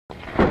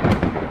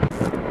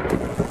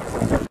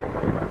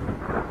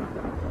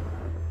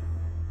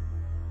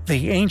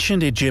The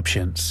ancient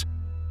Egyptians.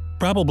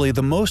 Probably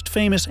the most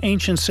famous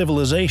ancient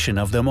civilization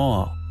of them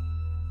all.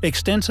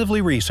 Extensively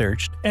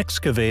researched,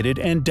 excavated,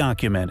 and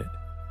documented.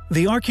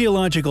 The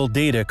archaeological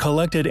data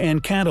collected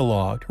and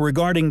cataloged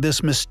regarding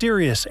this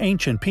mysterious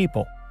ancient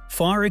people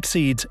far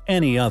exceeds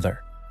any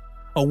other.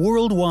 A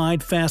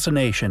worldwide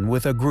fascination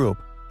with a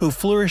group who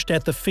flourished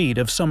at the feet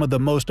of some of the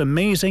most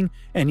amazing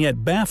and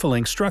yet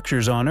baffling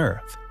structures on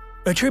Earth.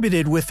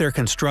 Attributed with their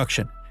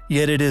construction,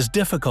 yet it is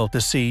difficult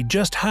to see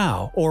just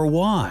how or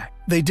why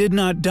they did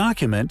not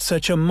document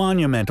such a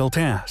monumental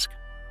task.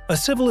 A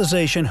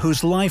civilization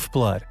whose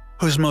lifeblood,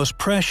 whose most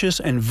precious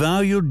and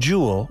valued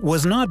jewel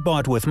was not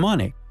bought with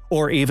money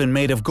or even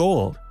made of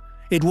gold.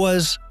 It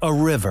was a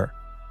river,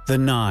 the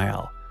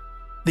Nile.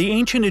 The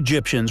ancient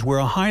Egyptians were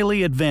a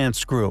highly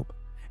advanced group,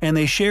 and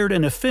they shared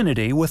an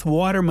affinity with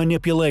water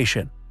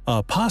manipulation,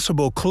 a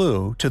possible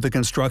clue to the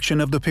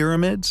construction of the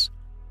pyramids.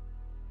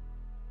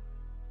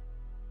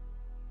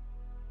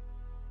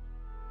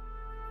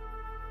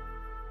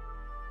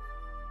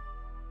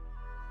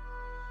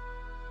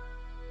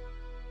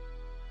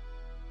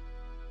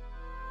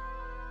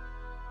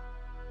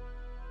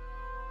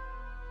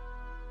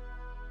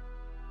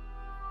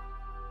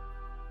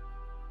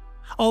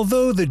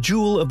 Although The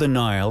Jewel of the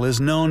Nile is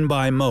known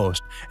by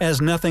most as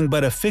nothing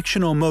but a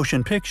fictional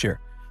motion picture,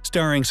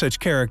 starring such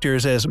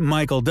characters as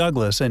Michael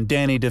Douglas and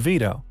Danny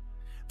DeVito,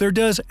 there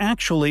does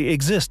actually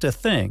exist a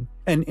thing,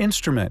 an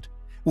instrument,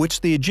 which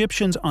the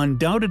Egyptians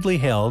undoubtedly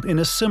held in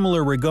a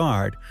similar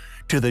regard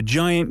to the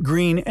giant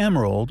green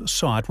emerald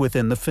sought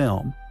within the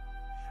film.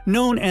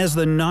 Known as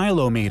the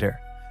Nilometer,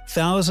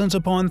 thousands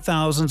upon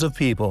thousands of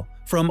people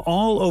from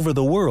all over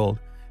the world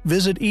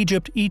visit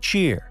Egypt each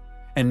year,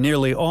 and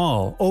nearly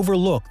all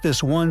overlook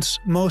this once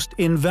most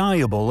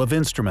invaluable of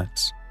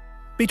instruments.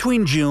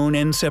 Between June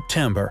and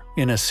September,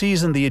 in a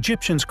season the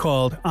Egyptians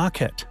called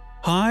Akhet,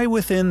 high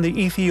within the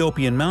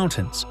Ethiopian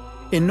mountains,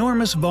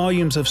 enormous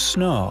volumes of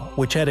snow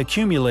which had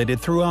accumulated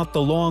throughout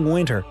the long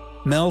winter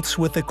melts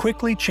with the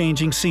quickly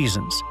changing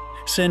seasons,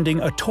 sending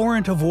a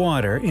torrent of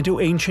water into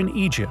ancient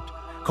Egypt,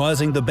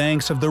 causing the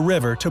banks of the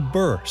river to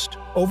burst,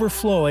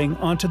 overflowing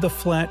onto the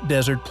flat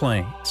desert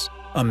plains.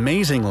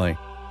 Amazingly,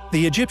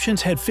 the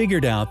Egyptians had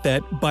figured out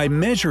that by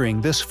measuring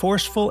this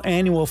forceful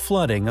annual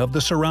flooding of the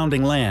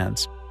surrounding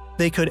lands,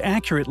 they could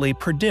accurately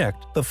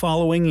predict the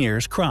following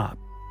year's crop.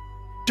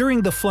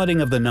 During the flooding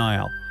of the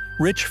Nile,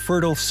 rich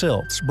fertile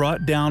silts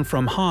brought down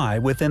from high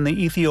within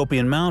the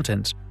Ethiopian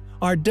mountains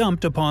are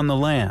dumped upon the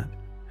land.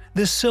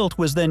 This silt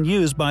was then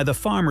used by the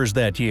farmers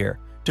that year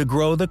to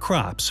grow the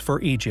crops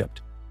for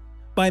Egypt.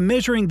 By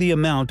measuring the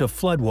amount of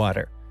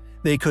floodwater,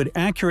 they could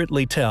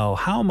accurately tell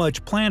how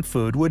much plant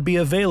food would be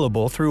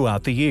available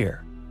throughout the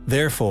year,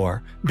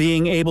 therefore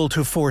being able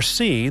to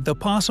foresee the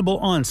possible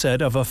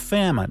onset of a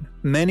famine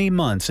many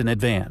months in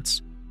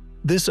advance.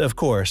 This, of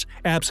course,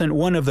 absent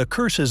one of the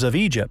curses of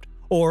Egypt,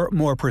 or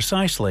more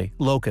precisely,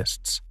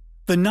 locusts.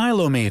 The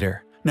Nilometer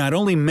not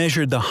only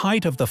measured the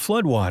height of the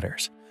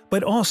floodwaters,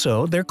 but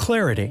also their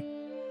clarity.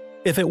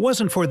 If it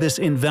wasn't for this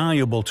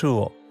invaluable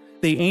tool,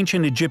 the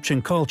ancient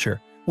Egyptian culture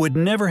would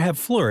never have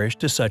flourished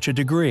to such a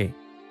degree.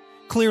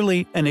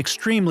 Clearly an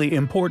extremely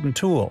important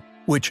tool,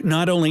 which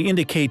not only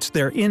indicates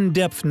their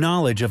in-depth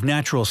knowledge of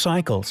natural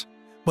cycles,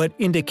 but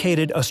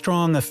indicated a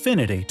strong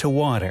affinity to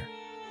water.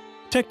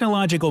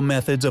 Technological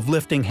methods of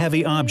lifting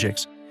heavy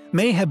objects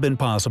may have been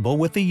possible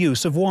with the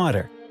use of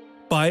water.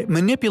 By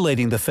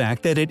manipulating the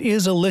fact that it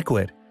is a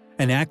liquid,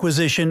 an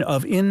acquisition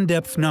of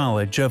in-depth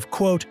knowledge of,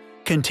 quote,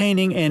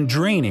 containing and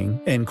draining,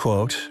 end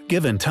quote,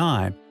 given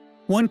time,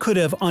 one could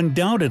have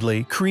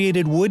undoubtedly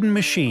created wooden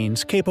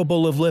machines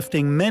capable of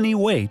lifting many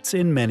weights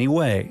in many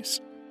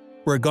ways.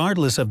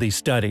 Regardless of these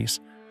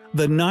studies,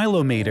 the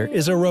Nilometer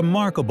is a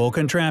remarkable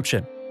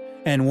contraption,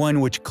 and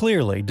one which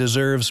clearly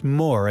deserves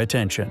more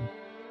attention.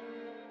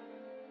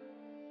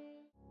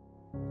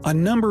 A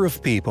number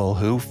of people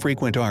who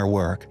frequent our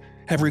work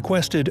have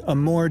requested a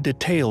more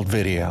detailed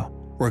video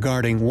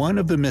regarding one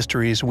of the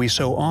mysteries we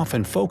so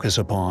often focus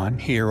upon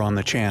here on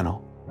the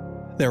channel.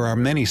 There are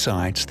many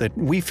sites that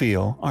we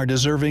feel are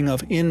deserving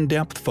of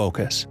in-depth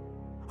focus.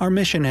 Our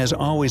mission has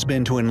always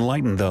been to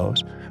enlighten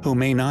those who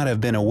may not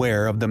have been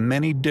aware of the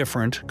many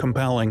different,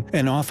 compelling,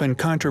 and often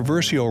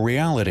controversial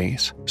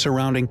realities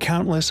surrounding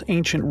countless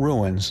ancient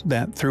ruins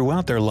that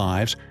throughout their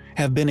lives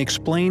have been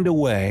explained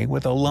away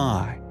with a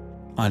lie.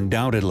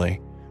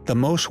 Undoubtedly, the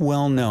most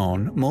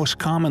well-known, most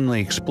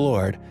commonly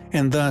explored,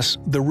 and thus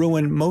the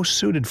ruin most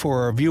suited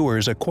for our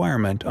viewers'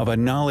 acquirement of a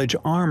knowledge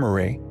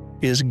armory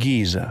is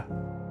Giza.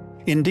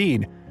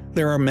 Indeed,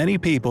 there are many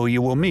people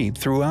you will meet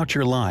throughout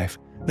your life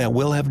that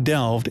will have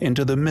delved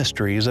into the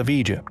mysteries of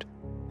Egypt.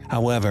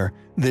 However,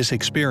 this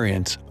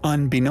experience,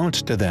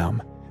 unbeknownst to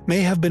them, may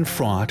have been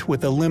fraught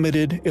with a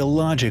limited,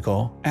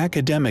 illogical,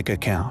 academic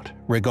account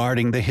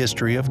regarding the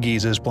history of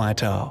Giza's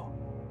plateau.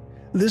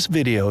 This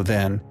video,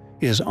 then,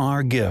 is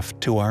our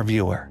gift to our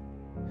viewer,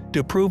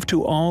 to prove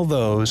to all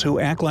those who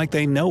act like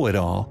they know it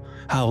all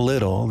how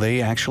little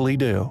they actually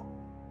do.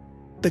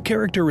 The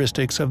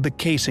characteristics of the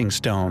casing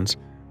stones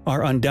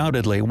are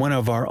undoubtedly one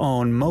of our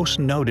own most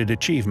noted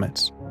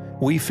achievements.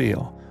 We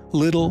feel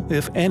little,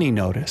 if any,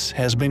 notice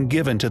has been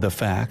given to the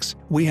facts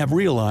we have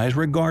realized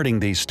regarding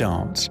these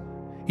stones.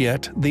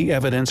 Yet the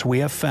evidence we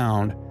have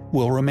found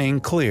will remain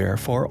clear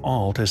for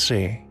all to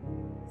see.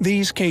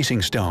 These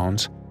casing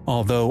stones,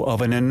 although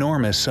of an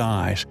enormous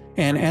size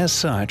and as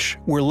such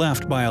were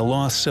left by a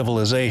lost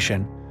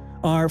civilization,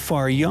 are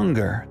far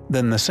younger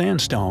than the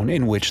sandstone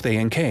in which they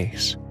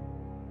encase.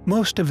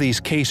 Most of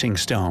these casing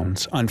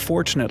stones,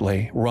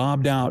 unfortunately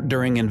robbed out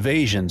during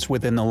invasions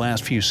within the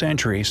last few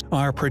centuries,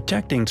 are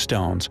protecting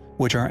stones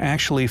which are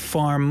actually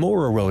far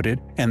more eroded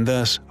and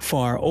thus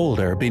far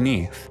older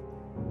beneath.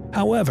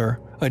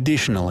 However,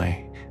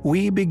 additionally,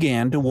 we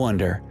began to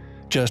wonder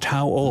just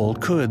how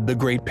old could the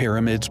Great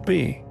Pyramids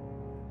be?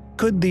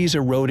 Could these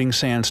eroding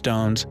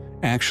sandstones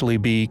actually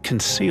be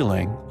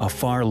concealing a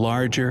far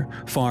larger,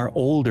 far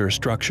older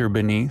structure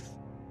beneath?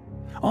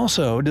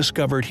 Also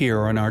discovered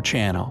here on our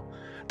channel,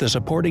 the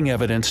supporting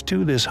evidence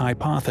to this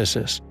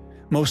hypothesis,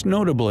 most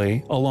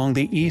notably along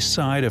the east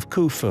side of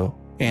Khufu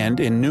and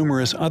in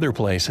numerous other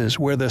places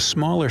where the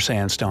smaller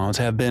sandstones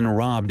have been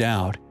robbed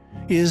out,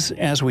 is,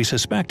 as we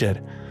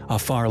suspected, a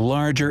far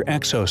larger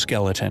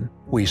exoskeleton.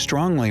 We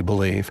strongly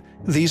believe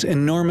these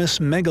enormous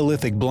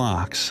megalithic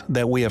blocks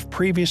that we have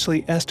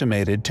previously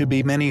estimated to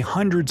be many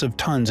hundreds of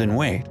tons in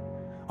weight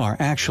are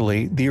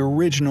actually the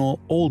original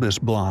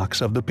oldest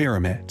blocks of the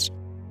pyramids.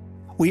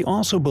 We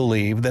also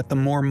believe that the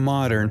more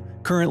modern,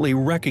 currently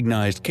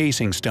recognized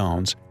casing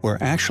stones were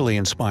actually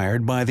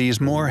inspired by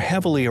these more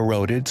heavily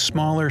eroded,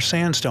 smaller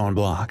sandstone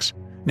blocks,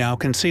 now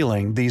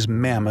concealing these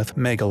mammoth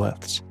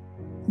megaliths.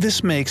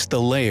 This makes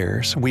the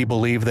layers we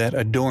believe that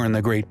adorn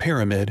the Great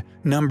Pyramid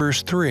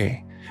numbers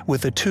 3,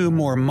 with the 2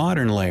 more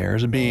modern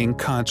layers being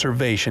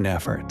conservation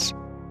efforts,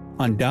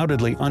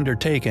 undoubtedly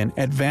undertaken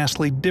at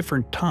vastly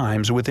different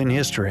times within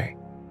history.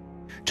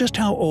 Just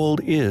how old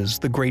is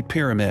the Great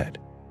Pyramid?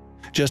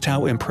 Just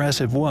how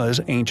impressive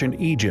was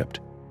ancient Egypt?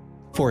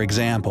 For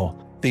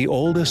example, the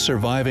oldest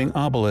surviving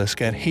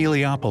obelisk at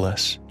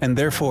Heliopolis, and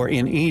therefore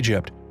in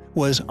Egypt,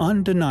 was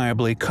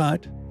undeniably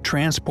cut,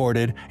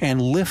 transported,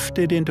 and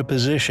lifted into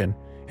position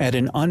at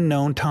an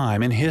unknown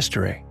time in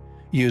history,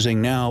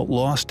 using now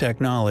lost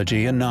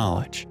technology and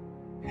knowledge.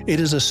 It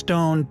is a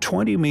stone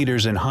 20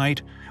 meters in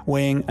height,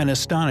 weighing an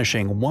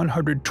astonishing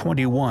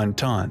 121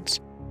 tons.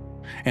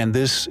 And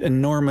this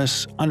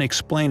enormous,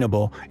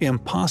 unexplainable,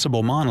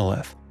 impossible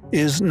monolith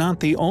is not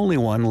the only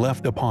one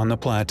left upon the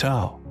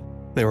plateau.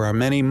 There are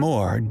many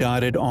more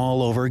dotted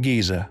all over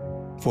Giza.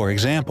 For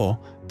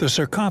example, the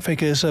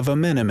sarcophagus of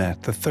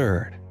Amenemhet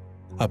III,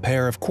 a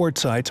pair of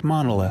quartzite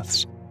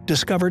monoliths,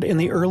 discovered in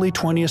the early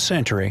 20th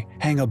century,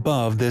 hang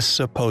above this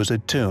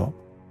supposed tomb.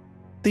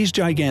 These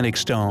gigantic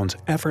stones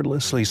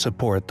effortlessly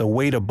support the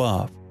weight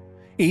above,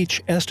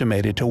 each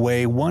estimated to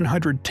weigh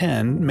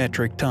 110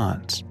 metric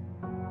tons.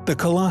 The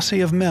Colossi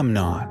of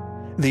Memnon.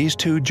 These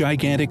 2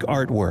 gigantic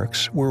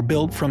artworks were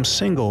built from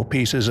single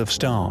pieces of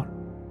stone.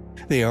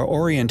 They are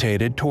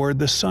orientated toward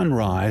the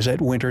sunrise at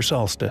winter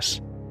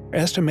solstice,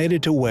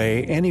 estimated to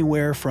weigh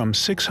anywhere from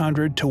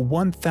 600 to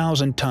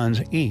 1,000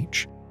 tons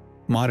each.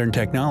 Modern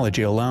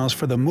technology allows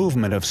for the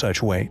movement of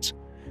such weights.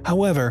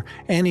 However,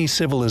 any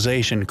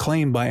civilization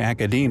claimed by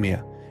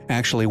academia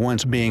actually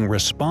once being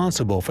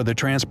responsible for the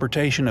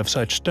transportation of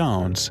such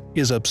stones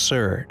is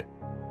absurd.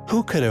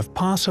 Who could have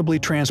possibly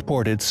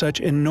transported such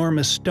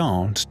enormous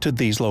stones to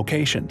these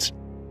locations?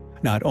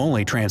 Not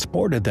only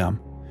transported them,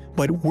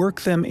 but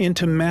worked them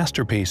into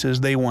masterpieces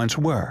they once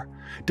were,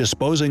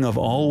 disposing of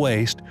all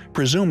waste,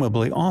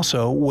 presumably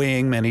also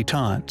weighing many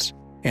tons.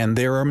 And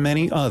there are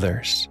many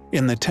others.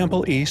 In the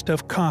temple east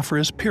of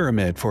Khafra's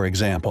pyramid, for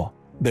example,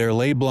 there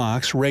lay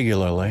blocks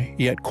regularly,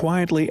 yet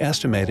quietly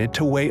estimated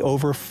to weigh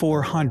over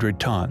 400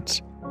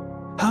 tons.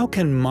 How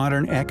can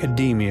modern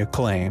academia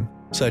claim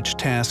such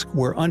tasks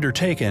were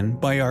undertaken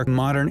by our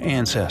modern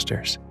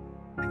ancestors?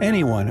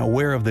 Anyone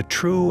aware of the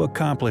true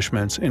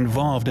accomplishments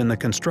involved in the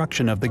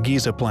construction of the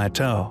Giza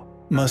Plateau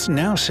must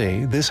now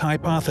see this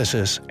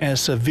hypothesis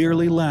as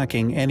severely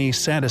lacking any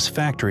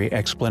satisfactory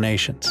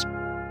explanations.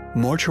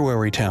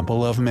 Mortuary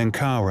Temple of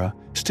Menkaure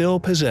still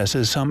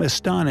possesses some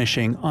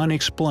astonishing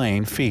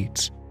unexplained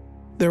feats.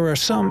 There are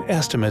some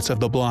estimates of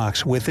the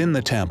blocks within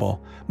the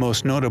temple,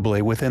 most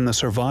notably within the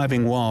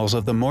surviving walls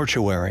of the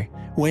mortuary,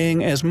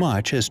 weighing as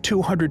much as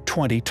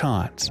 220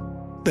 tons.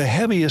 The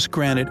heaviest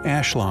granite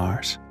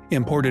ashlars,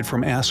 imported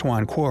from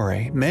Aswan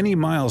Quarry many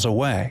miles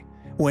away,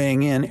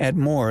 weighing in at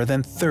more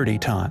than 30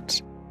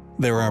 tons.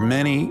 There are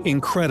many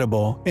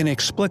incredible,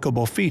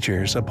 inexplicable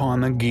features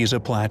upon the Giza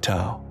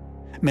Plateau.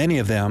 Many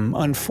of them,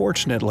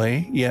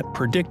 unfortunately, yet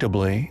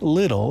predictably,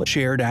 little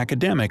shared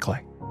academically.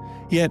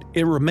 Yet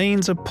it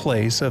remains a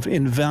place of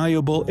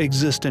invaluable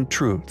existent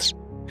truths,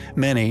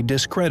 many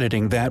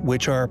discrediting that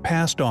which are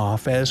passed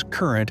off as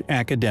current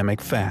academic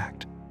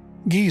fact.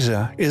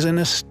 Giza is an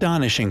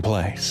astonishing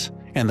place,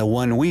 and the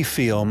one we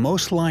feel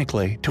most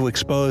likely to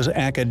expose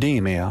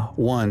academia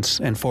once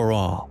and for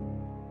all.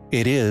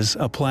 It is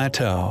a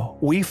plateau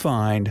we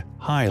find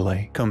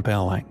highly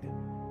compelling.